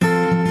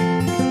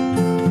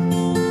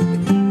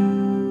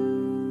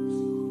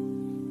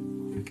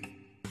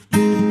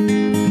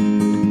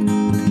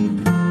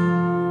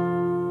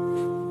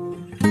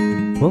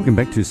Welcome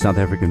back to South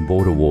African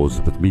Border Wars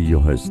with me,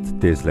 your host,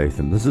 Des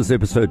Latham. This is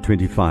episode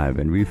 25,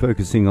 and we're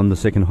focusing on the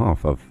second half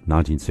of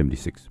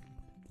 1976.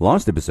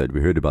 Last episode,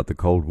 we heard about the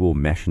Cold War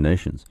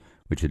machinations,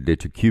 which had led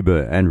to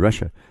Cuba and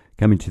Russia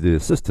coming to the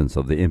assistance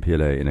of the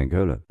MPLA in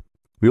Angola.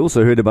 We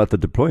also heard about the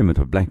deployment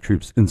of black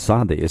troops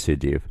inside the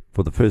SADF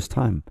for the first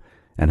time,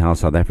 and how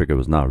South Africa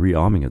was now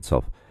rearming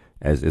itself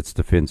as its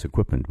defense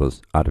equipment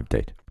was out of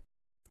date.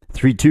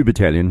 3-2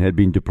 Battalion had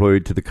been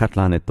deployed to the cut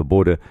line at the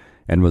border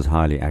and was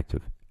highly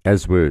active,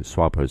 as were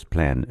SWAPO's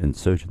planned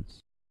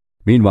insurgents.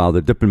 Meanwhile,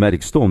 the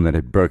diplomatic storm that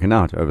had broken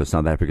out over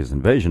South Africa's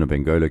invasion of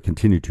Angola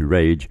continued to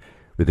rage,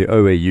 with the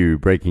OAU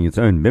breaking its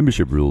own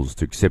membership rules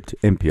to accept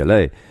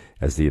MPLA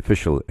as the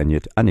official and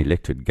yet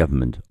unelected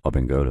government of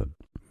Angola.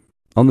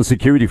 On the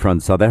security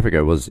front, South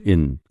Africa was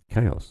in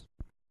chaos.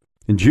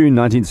 In June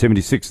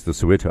 1976, the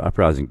Soweto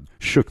uprising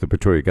shook the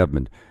Pretoria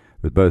government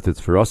with both its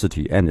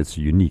ferocity and its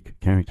unique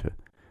character.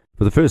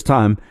 For the first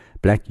time,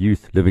 black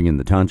youth living in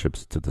the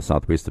townships to the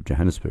southwest of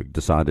Johannesburg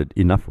decided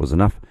enough was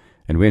enough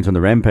and went on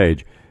the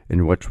rampage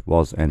in what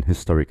was an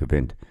historic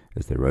event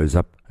as they rose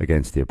up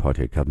against the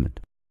apartheid government.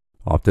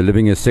 After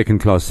living as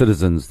second-class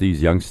citizens,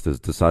 these youngsters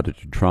decided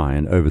to try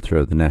and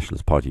overthrow the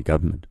Nationalist Party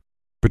government.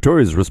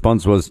 Pretoria's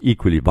response was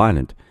equally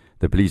violent.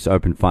 The police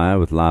opened fire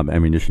with live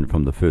ammunition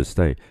from the first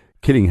day,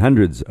 killing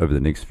hundreds over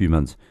the next few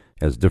months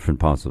as different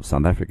parts of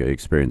South Africa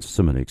experienced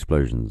similar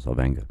explosions of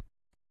anger.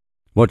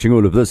 Watching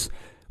all of this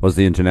was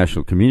the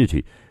international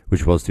community,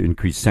 which was to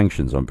increase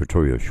sanctions on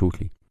Pretoria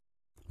shortly.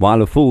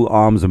 While a full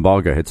arms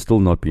embargo had still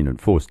not been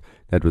enforced,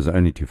 that was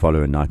only to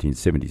follow in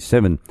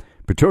 1977,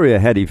 Pretoria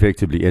had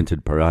effectively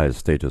entered pariah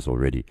status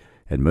already,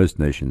 and most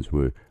nations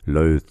were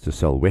loath to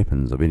sell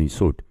weapons of any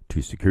sort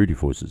to security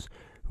forces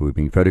who were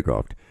being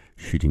photographed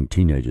shooting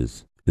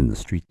teenagers in the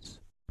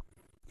streets.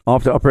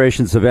 After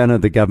Operation Savannah,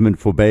 the government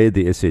forbade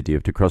the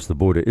SADF to cross the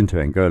border into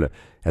Angola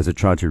as it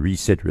tried to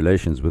reset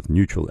relations with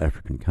neutral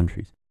African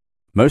countries,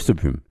 most of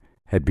whom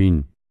had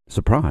been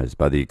surprised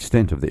by the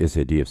extent of the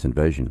SADF's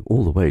invasion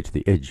all the way to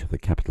the edge of the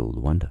capital,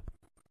 Luanda.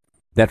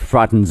 That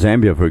frightened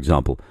Zambia, for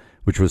example,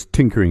 which was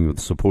tinkering with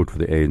support for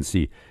the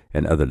ANC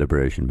and other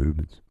liberation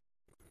movements.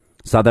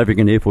 South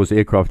African Air Force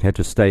aircraft had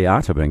to stay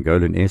out of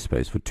Angolan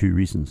airspace for two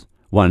reasons.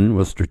 One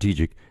was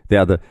strategic, the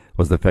other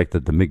was the fact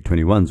that the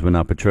MiG-21s were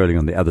now patrolling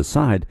on the other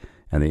side,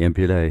 and the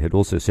MPLA had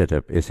also set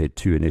up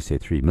SA-2 and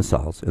SA-3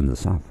 missiles in the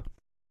south.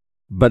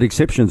 But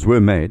exceptions were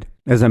made.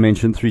 As I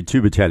mentioned,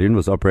 3-2 Battalion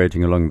was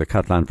operating along the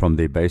cut line from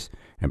their base,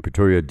 and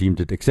Pretoria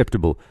deemed it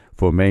acceptable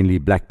for a mainly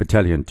black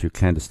battalion to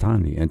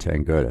clandestinely enter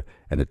Angola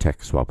and attack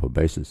SWAPO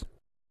bases.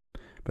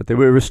 But they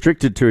were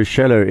restricted to a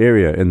shallow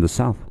area in the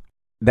south.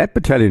 That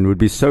battalion would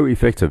be so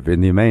effective in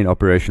the main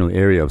operational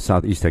area of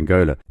southeast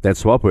Angola that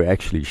SWAPO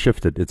actually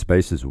shifted its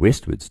bases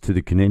westwards to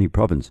the Kunene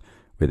province,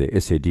 where the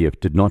SADF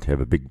did not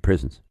have a big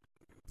presence.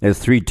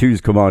 As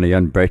 3-2's commander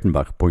Jan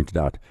Breitenbach pointed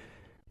out,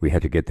 we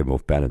had to get them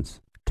off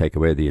balance, take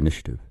away the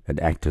initiative,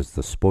 and act as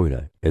the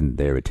spoiler in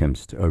their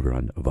attempts to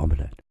overrun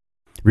Ovambaland.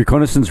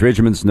 Reconnaissance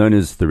regiments known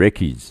as the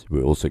Rekkies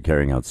were also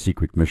carrying out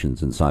secret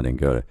missions inside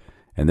Angola,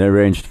 and they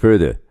ranged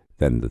further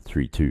than the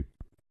 3-2.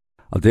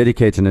 I'll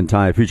dedicate an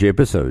entire future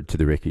episode to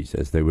the Rekkies,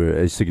 as they were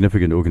a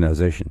significant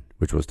organization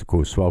which was to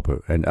cause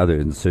SWAPO and other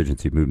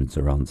insurgency movements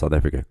around South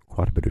Africa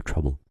quite a bit of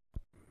trouble.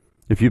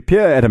 If you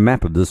peer at a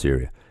map of this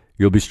area,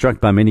 you'll be struck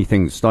by many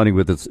things, starting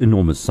with its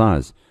enormous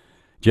size.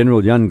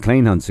 General Jan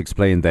Kleinhans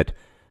explained that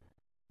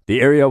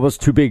the area was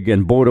too big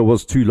and border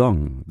was too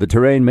long. The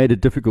terrain made it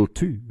difficult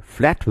too,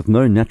 flat with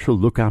no natural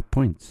lookout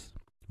points.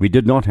 We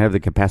did not have the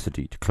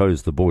capacity to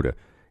close the border.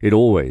 It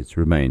always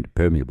remained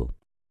permeable.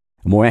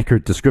 A more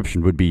accurate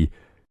description would be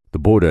the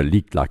border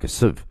leaked like a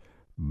sieve,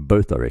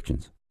 both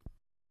directions.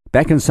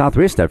 Back in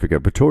southwest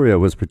Africa, Pretoria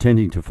was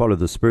pretending to follow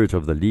the spirit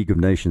of the League of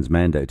Nations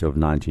mandate of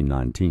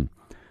 1919.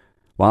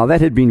 While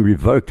that had been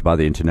revoked by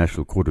the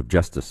International Court of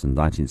Justice in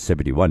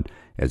 1971,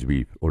 as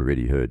we've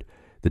already heard,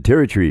 the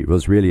territory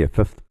was really a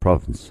fifth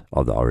province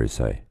of the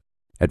RSA.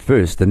 At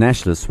first, the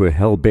nationalists were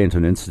hell-bent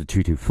on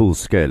instituting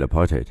full-scale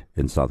apartheid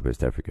in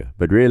southwest Africa,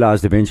 but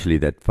realized eventually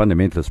that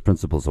fundamentalist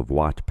principles of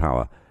white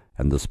power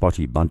and the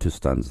spotty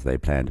Bantustans they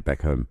planned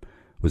back home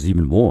was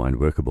even more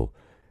unworkable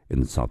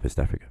in southwest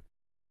Africa.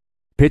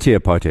 Petty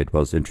apartheid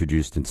was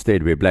introduced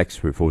instead, where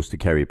blacks were forced to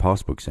carry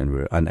passbooks and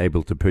were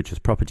unable to purchase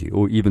property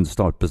or even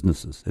start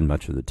businesses in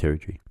much of the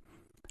territory.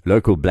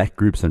 Local black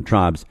groups and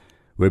tribes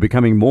were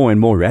becoming more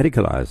and more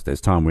radicalized as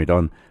time went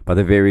on by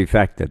the very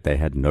fact that they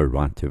had no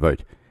right to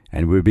vote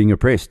and were being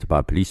oppressed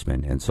by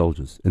policemen and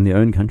soldiers in their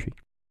own country.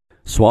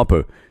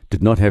 SWAPO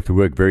did not have to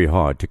work very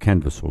hard to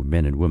canvass for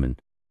men and women.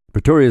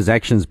 Pretoria's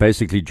actions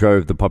basically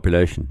drove the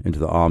population into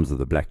the arms of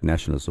the black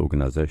nationalist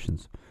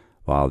organizations,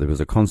 while there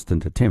was a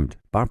constant attempt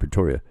by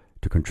Pretoria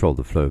to control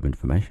the flow of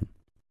information.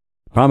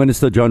 Prime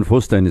Minister John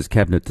Vorster and his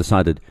cabinet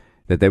decided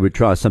that they would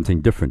try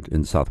something different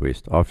in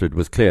Southwest after it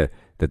was clear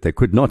that they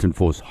could not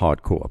enforce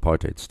hardcore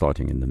apartheid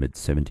starting in the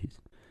mid-70s.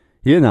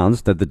 He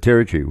announced that the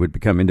territory would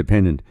become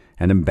independent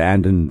and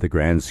abandon the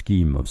grand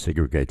scheme of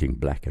segregating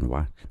black and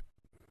white.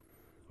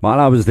 While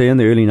I was there in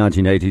the early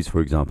 1980s, for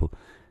example,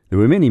 There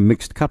were many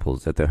mixed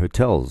couples at the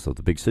hotels of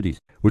the big cities,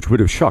 which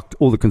would have shocked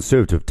all the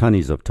conservative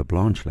tunnies of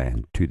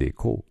Terblancheland to their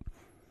core.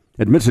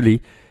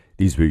 Admittedly,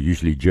 these were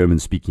usually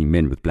German-speaking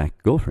men with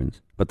black girlfriends,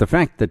 but the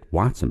fact that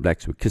whites and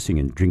blacks were kissing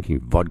and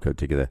drinking vodka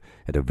together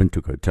at a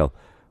Windhoek hotel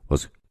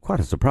was quite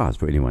a surprise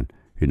for anyone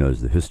who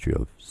knows the history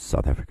of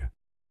South Africa.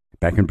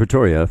 Back in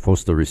Pretoria,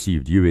 Vorster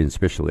received UN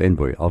Special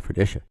Envoy Alfred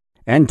Escher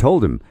and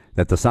told him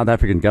that the South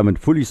African government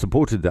fully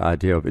supported the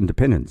idea of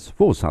independence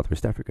for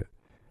Southwest Africa.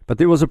 But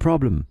there was a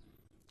problem.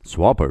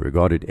 SWAPO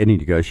regarded any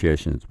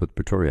negotiations with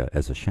Pretoria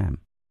as a sham,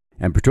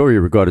 and Pretoria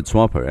regarded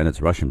SWAPO and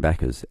its Russian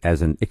backers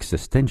as an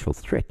existential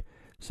threat,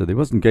 so there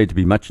wasn't going to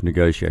be much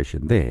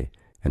negotiation there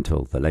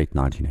until the late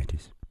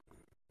 1980s.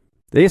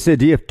 The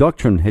SADF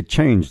doctrine had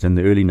changed in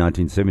the early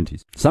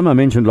 1970s. Some I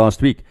mentioned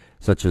last week,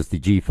 such as the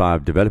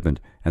G5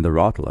 development and the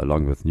Ratel,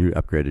 along with new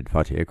upgraded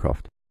fighter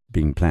aircraft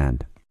being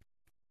planned.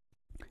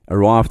 A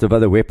raft of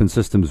other weapon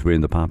systems were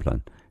in the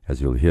pipeline,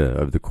 as you'll hear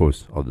over the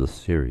course of this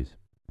series.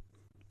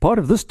 Part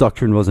of this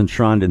doctrine was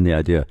enshrined in the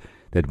idea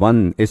that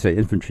one SA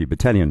infantry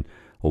battalion,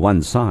 or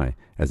one SAI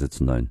as it's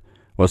known,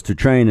 was to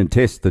train and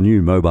test the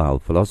new mobile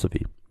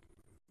philosophy.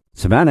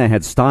 Savannah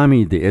had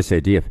stymied the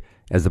SADF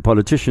as the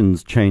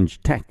politicians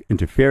changed tack,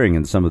 interfering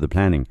in some of the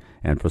planning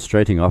and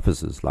frustrating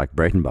officers like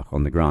Breitenbach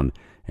on the ground,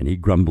 and he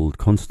grumbled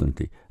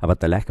constantly about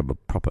the lack of a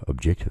proper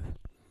objective.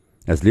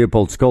 As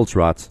Leopold Scholz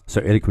writes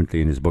so eloquently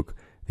in his book,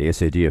 The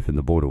SADF in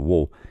the Border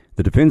War,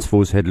 the Defense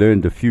Force had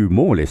learned a few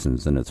more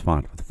lessons in its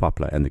fight with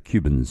FAPLA and the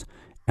Cubans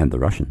and the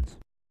Russians.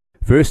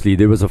 Firstly,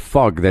 there was a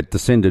fog that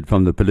descended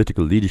from the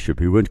political leadership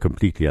who weren't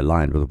completely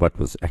aligned with what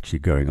was actually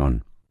going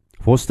on.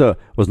 Vorster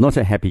was not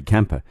a happy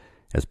camper,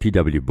 as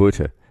P.W.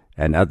 Botha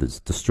and others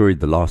destroyed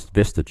the last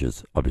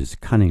vestiges of his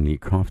cunningly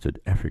crafted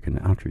African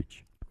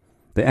outreach.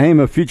 The aim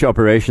of future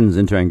operations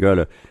into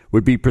Angola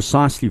would be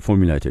precisely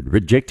formulated,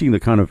 rejecting the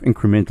kind of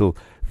incremental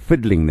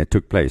fiddling that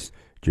took place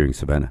during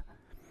Savannah.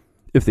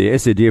 If the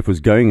SADF was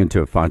going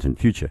into a fight in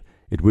future,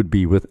 it would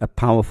be with a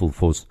powerful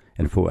force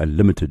and for a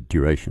limited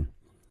duration.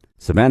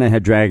 Savannah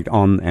had dragged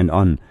on,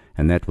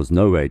 and that was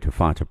no way to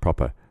fight a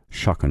proper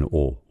shock and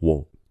awe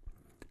war.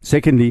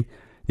 Secondly,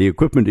 the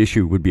equipment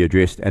issue would be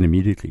addressed and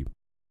immediately.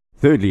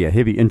 Thirdly, a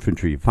heavy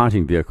infantry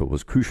fighting vehicle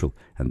was crucial,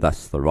 and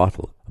thus the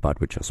Ratel,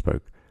 about which I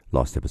spoke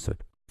last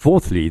episode.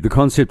 Fourthly, the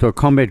concept of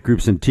combat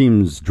groups and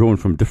teams drawn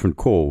from different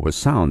corps was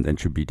sound and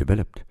should be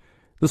developed.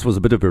 This was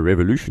a bit of a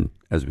revolution,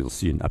 as we'll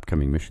see in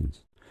upcoming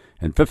missions.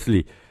 And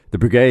fifthly, the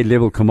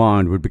brigade-level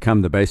command would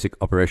become the basic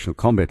operational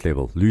combat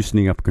level,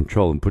 loosening up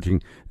control and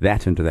putting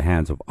that into the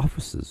hands of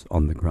officers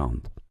on the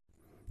ground.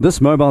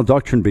 This mobile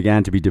doctrine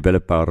began to be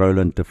developed by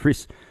Roland de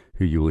Vries,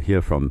 who you will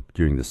hear from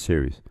during this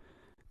series.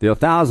 There are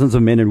thousands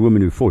of men and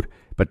women who fought,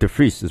 but de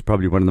Vries is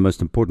probably one of the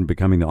most important,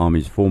 becoming the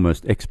Army's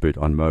foremost expert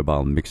on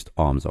mobile mixed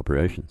arms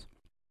operations.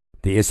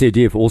 The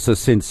SADF also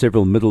sent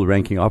several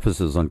middle-ranking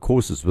officers on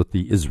courses with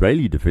the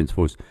Israeli Defense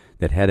Force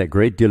that had a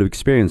great deal of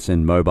experience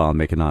in mobile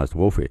mechanized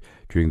warfare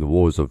during the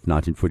wars of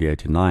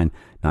 1948-9,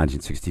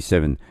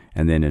 1967,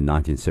 and then in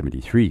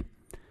 1973.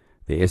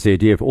 The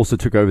SADF also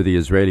took over the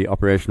Israeli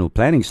operational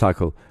planning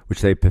cycle,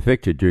 which they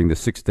perfected during the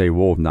Six-Day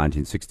War of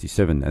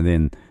 1967 and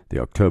then the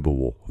October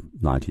War of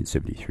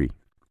 1973.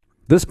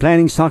 This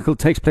planning cycle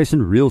takes place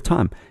in real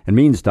time and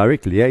means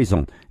direct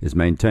liaison is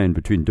maintained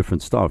between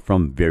different staff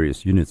from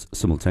various units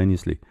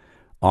simultaneously.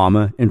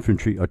 Armor,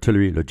 infantry,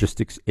 artillery,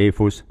 logistics, air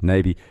force,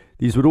 navy,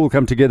 these would all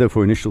come together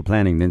for initial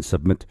planning, then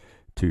submit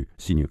to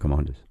senior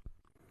commanders.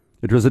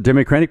 It was a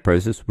democratic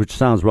process, which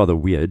sounds rather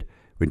weird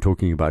when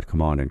talking about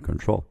command and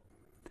control.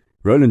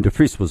 Roland de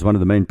Vries was one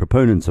of the main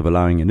proponents of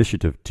allowing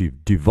initiative to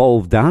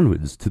devolve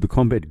downwards to the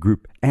combat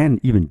group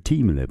and even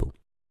team level.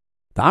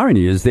 The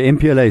irony is the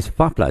MPLA's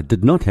FAPLA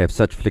did not have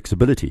such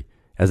flexibility,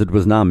 as it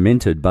was now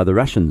mentored by the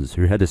Russians,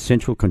 who had a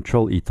central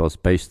control ethos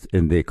based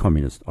in their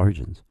communist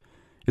origins.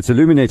 It's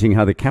illuminating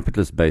how the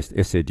capitalist-based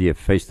SADF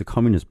faced the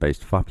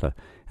communist-based FAPLA,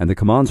 and the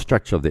command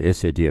structure of the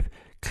SADF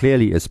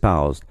clearly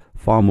espoused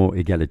far more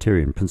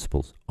egalitarian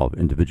principles of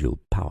individual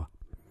power.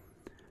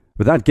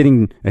 Without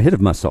getting ahead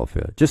of myself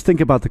here, just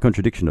think about the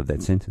contradiction of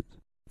that sentence.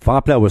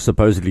 FAPLA was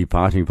supposedly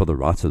fighting for the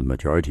rights of the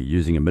majority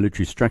using a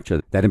military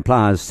structure that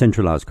implies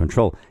centralized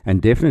control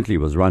and definitely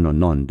was run on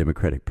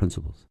non-democratic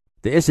principles.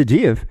 The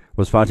SADF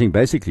was fighting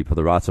basically for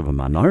the rights of a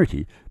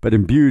minority, but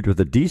imbued with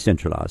a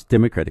decentralized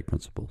democratic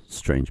principle.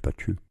 Strange but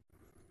true.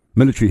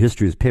 Military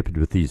history is peppered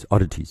with these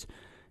oddities,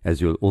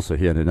 as you'll also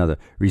hear in another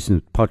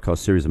recent podcast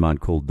series of mine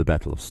called The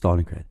Battle of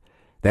Stalingrad.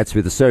 That's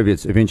where the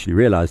Soviets eventually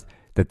realized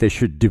that they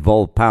should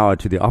devolve power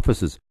to the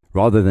officers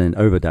rather than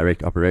over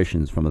direct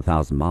operations from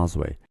 1,000 miles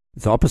away.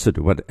 It's the opposite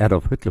of what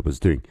Adolf Hitler was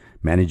doing,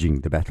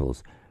 managing the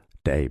battles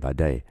day by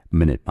day,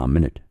 minute by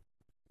minute.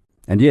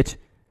 And yet,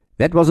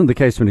 that wasn't the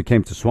case when it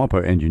came to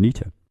SWAPO and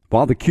UNITA.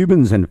 While the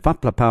Cubans and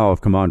FAPLA power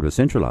of command were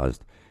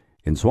centralized,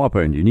 in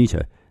SWAPO and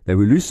UNITA, they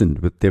were loosened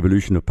with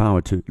devolution of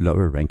power to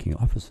lower-ranking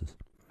officers.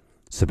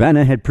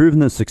 Savannah had proven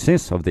the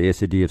success of the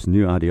SADF's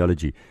new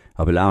ideology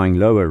of allowing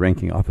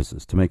lower-ranking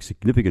officers to make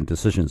significant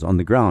decisions on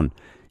the ground,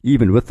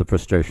 even with the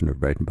frustration of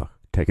Breitenbach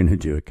taken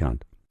into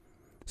account.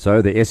 So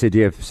the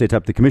SADF set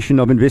up the Commission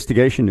of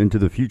Investigation into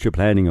the Future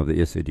Planning of the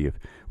SADF,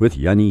 with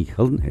Jannie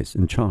Geldenhuys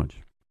in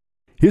charge.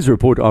 His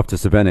report after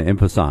Savannah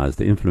emphasized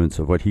the influence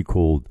of what he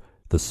called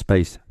the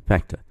space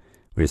factor,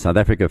 where South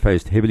Africa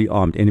faced heavily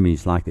armed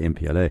enemies like the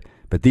MPLA,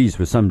 but these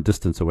were some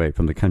distance away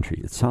from the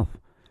country itself.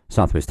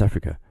 Southwest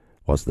Africa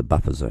was the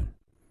buffer zone.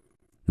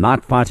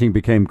 Night fighting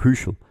became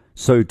crucial,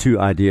 so too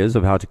ideas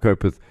of how to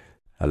cope with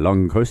a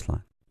long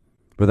coastline.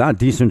 Without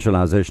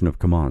decentralization of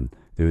command,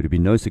 there would be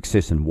no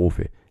success in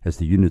warfare, as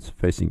the units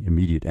facing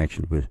immediate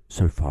action were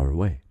so far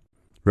away.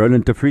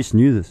 Roland de Vries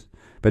knew this,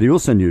 but he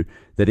also knew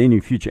that any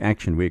future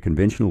action where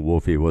conventional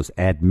warfare was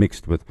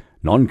admixed with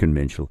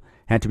non-conventional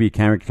had to be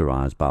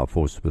characterized by a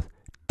force with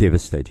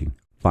devastating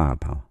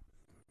firepower.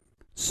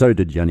 So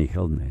did Jannie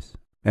Geldenhuys.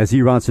 As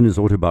he writes in his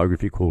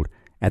autobiography called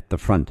At the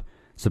Front,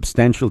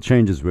 substantial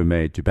changes were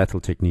made to battle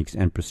techniques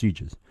and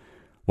procedures.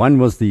 One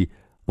was the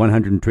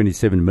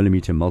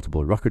 127mm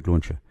multiple rocket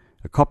launcher,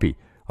 a copy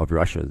of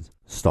Russia's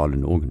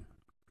Stalin organ.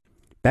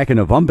 Back in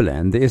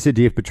Ovambaland, the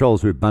SADF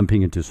patrols were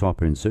bumping into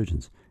SWAPO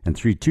insurgents, and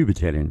 3-2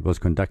 Battalion was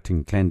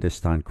conducting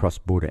clandestine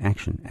cross-border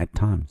action at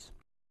times.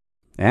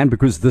 And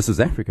because this is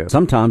Africa,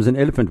 sometimes an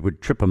elephant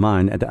would trip a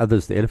mine, and at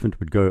others the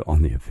elephant would go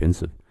on the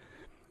offensive.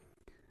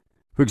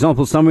 For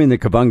example, somewhere in the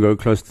Kavango,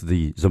 close to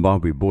the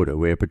Zimbabwe border,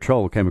 where a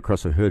patrol came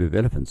across a herd of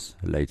elephants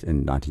late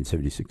in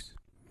 1976.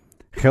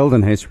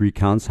 Geldenhuys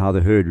recounts how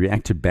the herd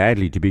reacted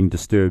badly to being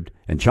disturbed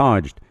and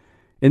charged.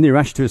 In their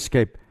rush to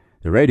escape,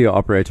 the radio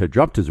operator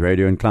dropped his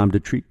radio and climbed a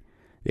tree.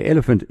 The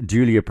elephant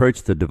duly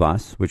approached the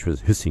device, which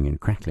was hissing and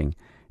crackling,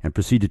 and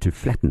proceeded to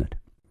flatten it.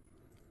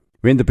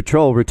 When the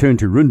patrol returned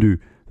to Rundu,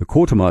 the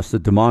quartermaster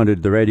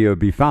demanded the radio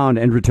be found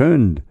and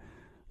returned.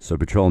 So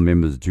patrol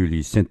members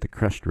duly sent the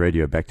crushed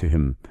radio back to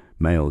him,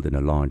 mailed in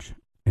a large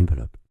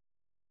envelope.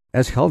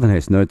 As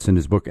Geldenhuys notes in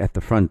his book At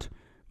the Front,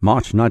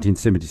 March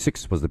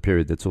 1976 was the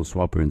period that saw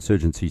SWAPO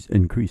insurgencies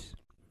increase.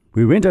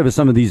 We went over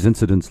some of these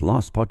incidents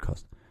last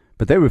podcast,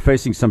 but they were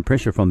facing some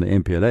pressure from the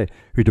MPLA,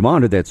 who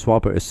demanded that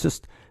SWAPO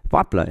assist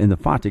FAPLA in the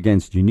fight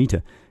against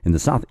UNITA in the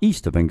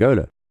southeast of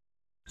Angola.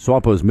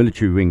 SWAPO's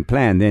military wing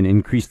plan then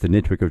increased the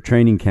network of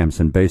training camps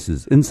and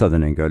bases in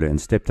southern Angola and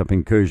stepped up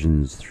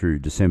incursions through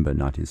December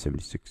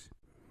 1976.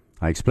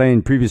 I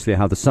explained previously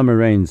how the summer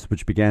rains,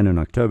 which began in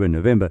October and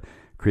November,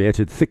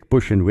 created thick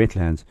bush and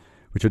wetlands,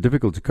 which are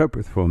difficult to cope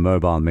with for a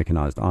mobile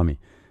mechanized army.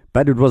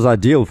 But it was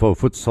ideal for a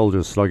foot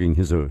soldier slogging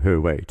his or her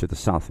way to the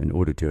south in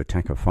order to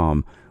attack a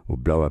farm or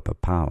blow up a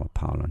power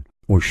line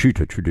or shoot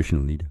a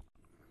traditional leader.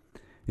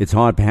 It's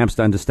hard perhaps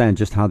to understand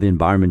just how the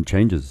environment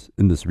changes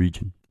in this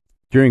region.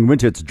 During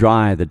winter it's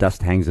dry, the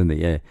dust hangs in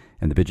the air,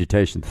 and the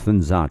vegetation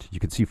thins out, you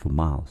can see for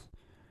miles.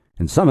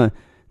 In summer,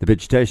 the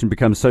vegetation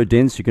becomes so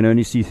dense you can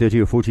only see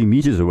 30 or 40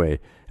 meters away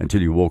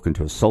until you walk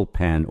into a salt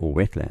pan or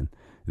wetland.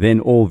 Then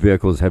all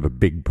vehicles have a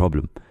big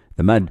problem.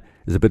 The mud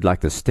is a bit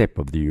like the steppe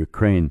of the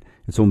Ukraine.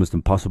 It's almost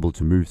impossible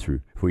to move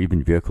through for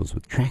even vehicles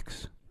with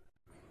tracks.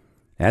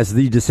 As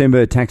the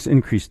December attacks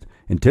increased,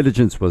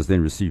 intelligence was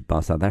then received by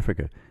South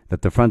Africa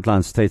that the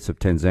frontline states of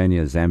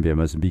Tanzania, Zambia,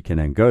 Mozambique,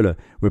 and Angola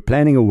were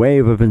planning a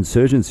wave of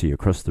insurgency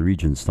across the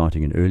region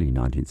starting in early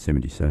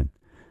 1977.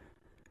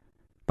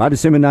 By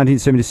December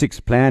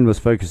 1976, PLAN was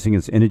focusing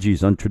its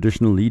energies on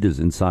traditional leaders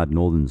inside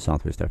northern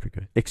Southwest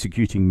Africa,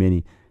 executing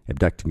many,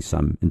 abducting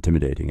some,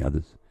 intimidating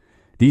others.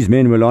 These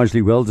men were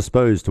largely well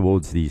disposed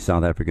towards the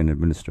South African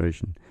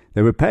administration.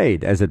 They were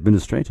paid as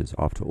administrators,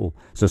 after all,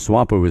 so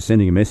SWAPO was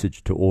sending a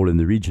message to all in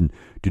the region: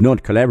 do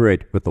not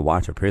collaborate with the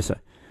white oppressor.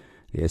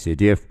 The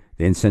SADF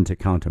then sent a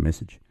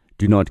counter-message: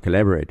 do not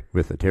collaborate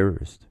with a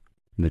terrorist.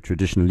 And the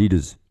traditional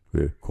leaders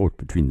were caught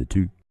between the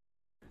two.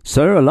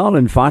 So a lull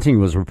in fighting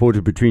was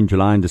reported between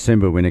July and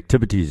December, when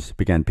activities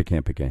began picking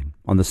up again.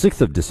 On the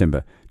 6th of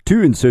December,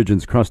 2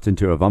 insurgents crossed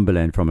into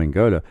Ovambaland from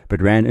Angola,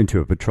 but ran into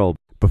a patrol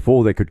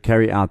before they could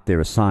carry out their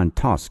assigned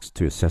tasks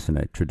to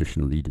assassinate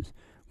traditional leaders.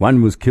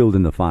 One was killed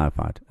in the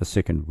firefight, a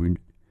second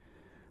wounded.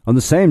 On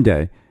the same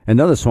day,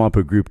 another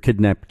SWAPO group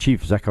kidnapped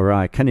Chief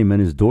Zachariah Cunningham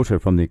and his daughter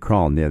from their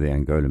kraal near the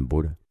Angolan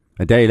border.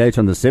 A day later,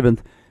 on the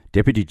 7th,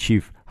 Deputy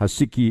Chief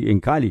Hasuki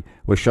Nkali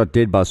was shot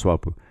dead by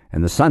SWAPO,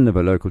 and the son of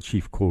a local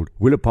chief called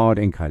Willipard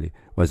Nkali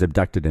was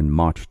abducted and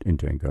marched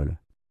into Angola.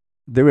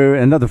 There were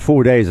another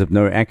 4 days of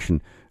no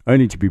action,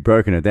 only to be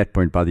broken at that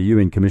point by the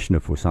UN Commissioner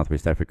for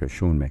Southwest Africa,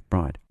 Sean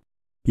McBride.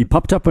 He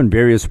popped up on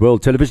various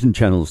world television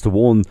channels to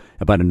warn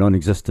about a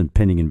non-existent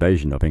pending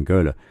invasion of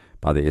Angola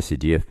by the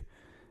SADF.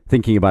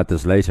 Thinking about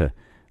this later,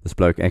 this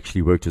bloke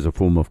actually worked as a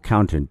form of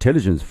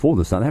counterintelligence for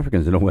the South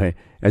Africans in a way,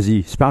 as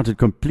he spouted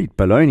complete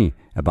baloney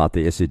about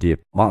the SADF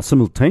while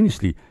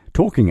simultaneously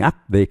talking up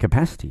their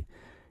capacity.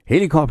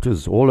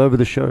 Helicopters all over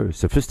the show,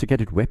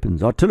 sophisticated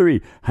weapons,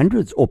 artillery,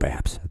 hundreds or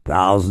perhaps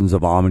thousands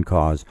of armoured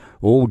cars,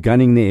 all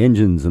gunning their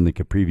engines in the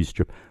Caprivi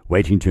Strip,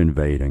 waiting to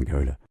invade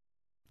Angola.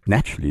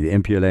 Naturally, the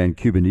MPLA and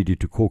Cuba needed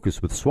to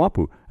caucus with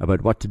SWAPO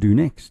about what to do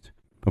next.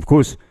 Of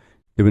course,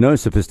 there were no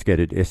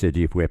sophisticated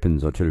SADF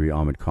weapons, artillery,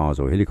 armoured cars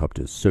or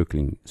helicopters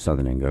circling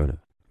southern Angola.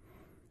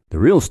 The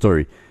real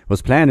story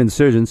was planned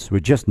insurgents were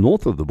just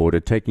north of the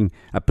border, taking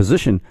a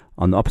position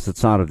on the opposite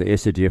side of the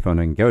SADF on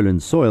Angolan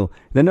soil,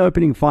 then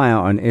opening fire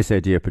on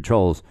SADF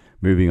patrols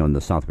moving on the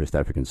Southwest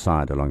African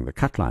side along the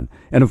cut line,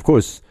 and of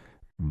course,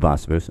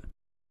 vice versa.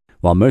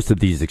 While most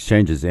of these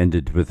exchanges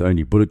ended with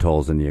only bullet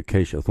holes in the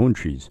acacia thorn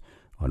trees,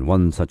 on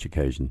one such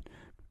occasion,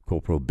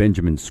 Corporal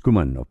Benjamin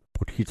Skuman of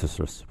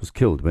Potgietersrus was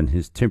killed when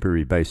his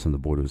temporary base on the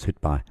border was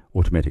hit by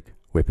automatic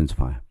weapons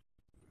fire.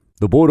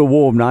 The border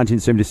war of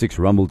 1976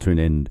 rumbled to an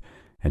end,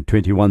 and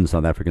 21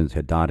 South Africans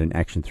had died in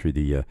action through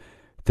the year.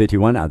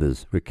 31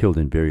 others were killed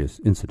in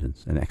various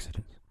incidents and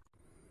accidents.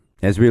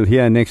 As we'll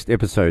hear next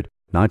episode,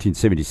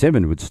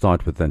 1977 would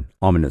start with an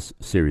ominous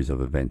series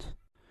of events.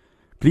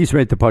 Please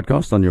rate the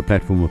podcast on your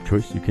platform of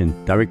choice. You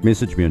can direct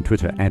message me on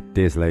Twitter at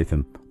Des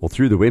Latham or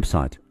through the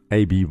website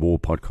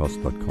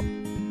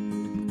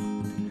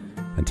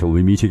abwarpodcast.com. Until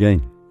we meet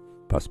again,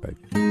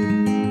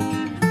 Prospect.